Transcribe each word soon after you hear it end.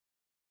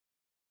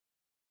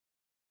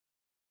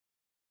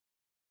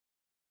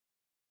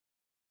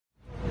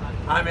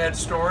I'm Ed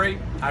Story.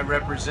 I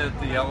represent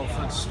the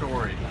elephant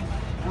story.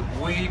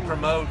 We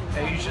promote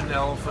Asian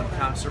elephant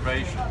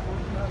conservation.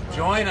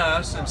 Join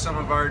us in some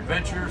of our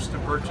adventures to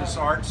purchase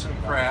arts and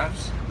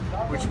crafts,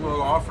 which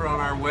we'll offer on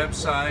our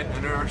website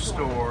and in our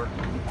store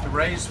to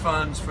raise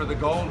funds for the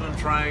Golden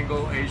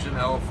Triangle Asian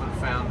Elephant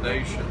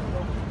Foundation.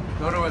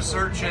 Go to a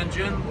search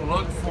engine,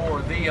 look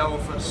for The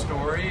Elephant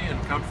Story in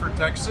Comfort,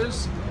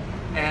 Texas,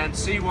 and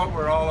see what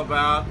we're all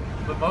about,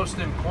 but most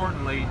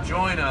importantly,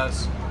 join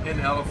us in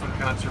elephant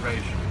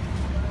conservation.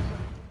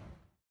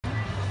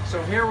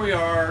 So here we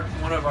are,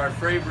 one of our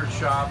favorite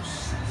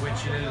shops,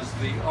 which is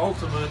the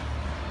ultimate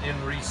in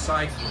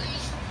recycling.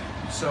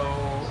 So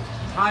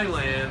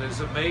Thailand is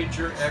a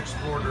major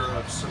exporter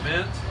of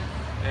cement,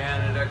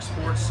 and it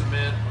exports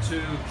cement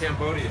to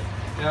Cambodia.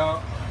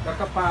 Now,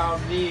 Kakapao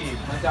ni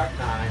Madak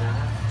Nai,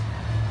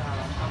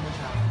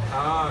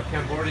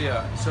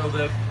 Cambodia. So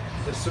the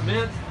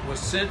cement was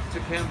sent to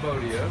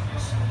Cambodia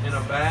in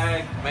a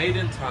bag made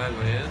in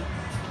Thailand,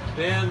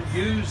 then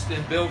used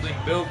in building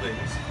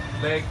buildings.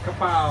 Le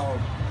Kapao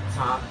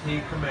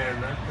Ti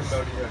Kamerna,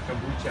 Cambodia,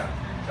 Kombucha.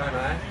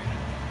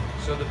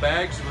 So the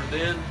bags were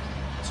then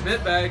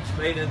cement bags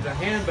made into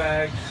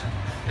handbags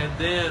and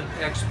then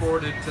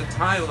exported to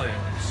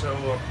Thailand. So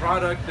a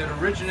product that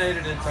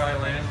originated in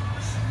Thailand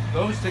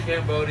goes to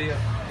Cambodia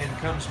and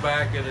comes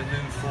back in a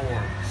new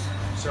form.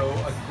 So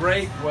a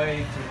great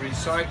way to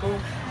recycle,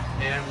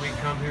 and we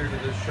come here to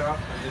this shop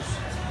and this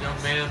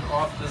young man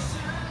often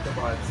to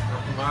buy them.